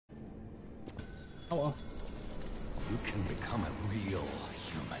Oh well. You can become a real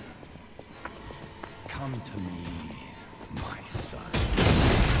human. Come to me, my son.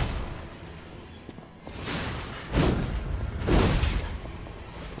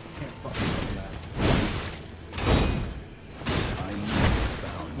 Can't fucking do that. I never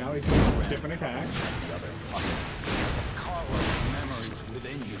found Now he's doing different attacks. the other puppets. The call of memories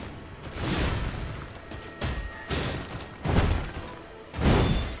within you.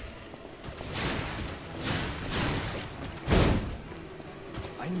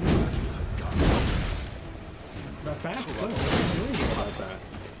 I knew you had gone. Not bad still. I'm really good about that.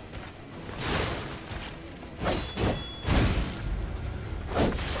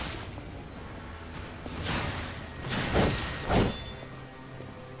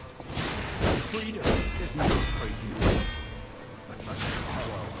 Freedom is not for you, but for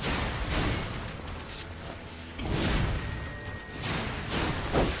Carlo.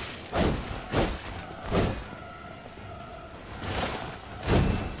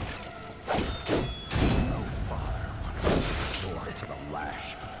 No father wants to resort to the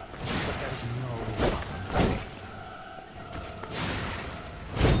lash, but there's no other way.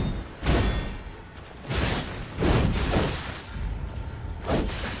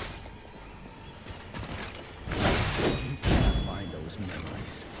 You can't find those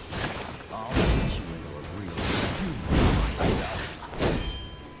memories. I'll make you into a real human myself.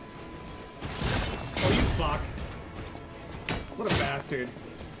 Oh, you fuck. What a bastard.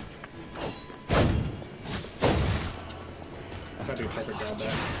 I thought you fucking grabbed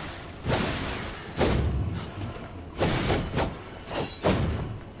that.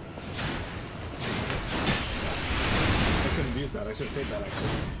 I shouldn't use that. I should save that actually.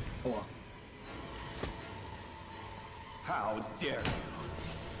 Hold on. How dare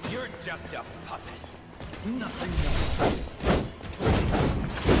you? You're just a puppet. Nothing else.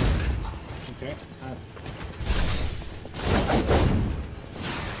 Okay, that's...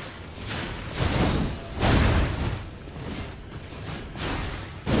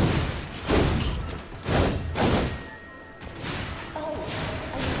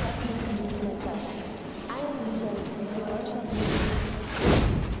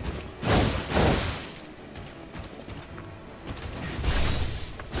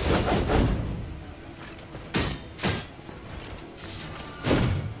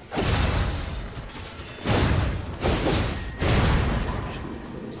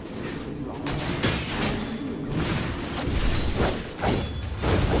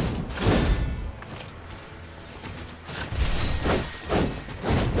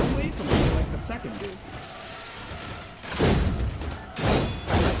 Wait for me like the second dude.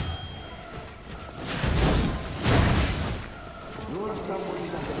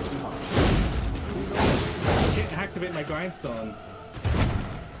 I can't activate my grindstone.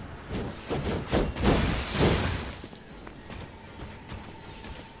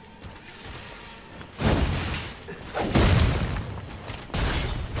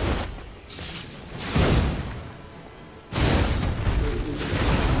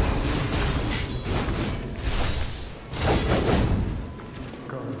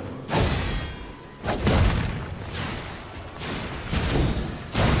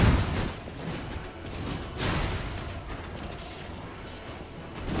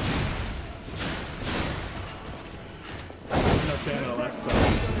 No stand on the left side.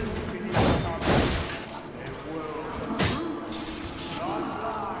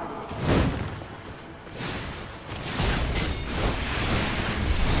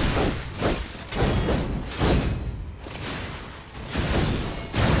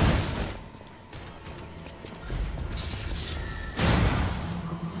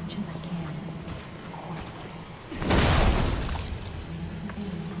 As much as I can, of course.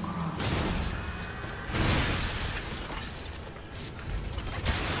 Soon across.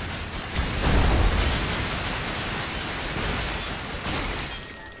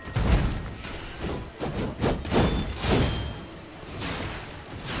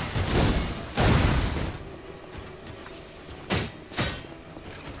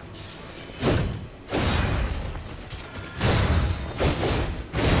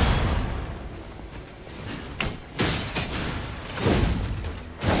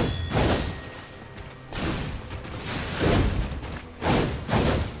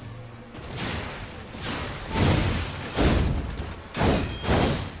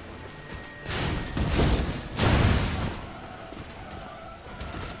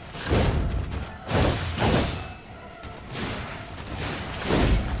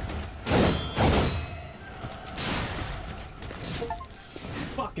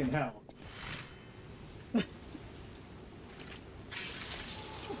 Fucking hell.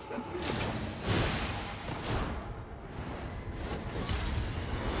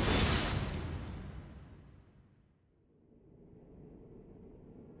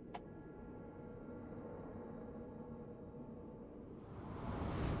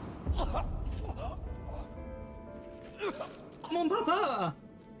 Come on, Papa!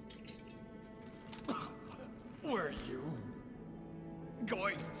 Were you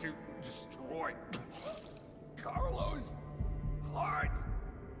going to destroy Carlos' heart?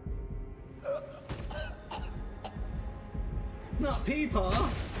 Not Peepaw!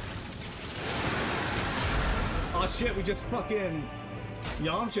 Oh shit, we just fucking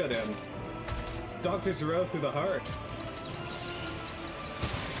Yamcha'd him. Dr. Giro through the heart.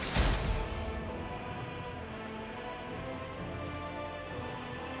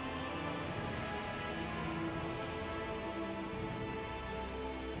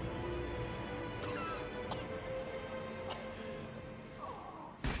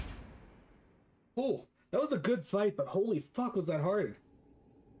 Oh, that was a good fight, but holy fuck was that hard.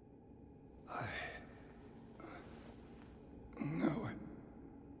 I know it.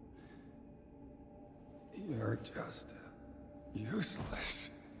 You're just a useless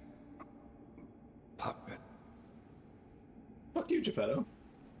puppet. Fuck you, Geppetto.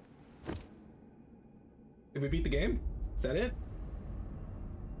 Did we beat the game? Is that it?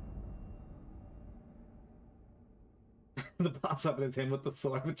 The boss up is him with the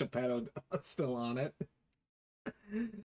sword with Geppetto still on it.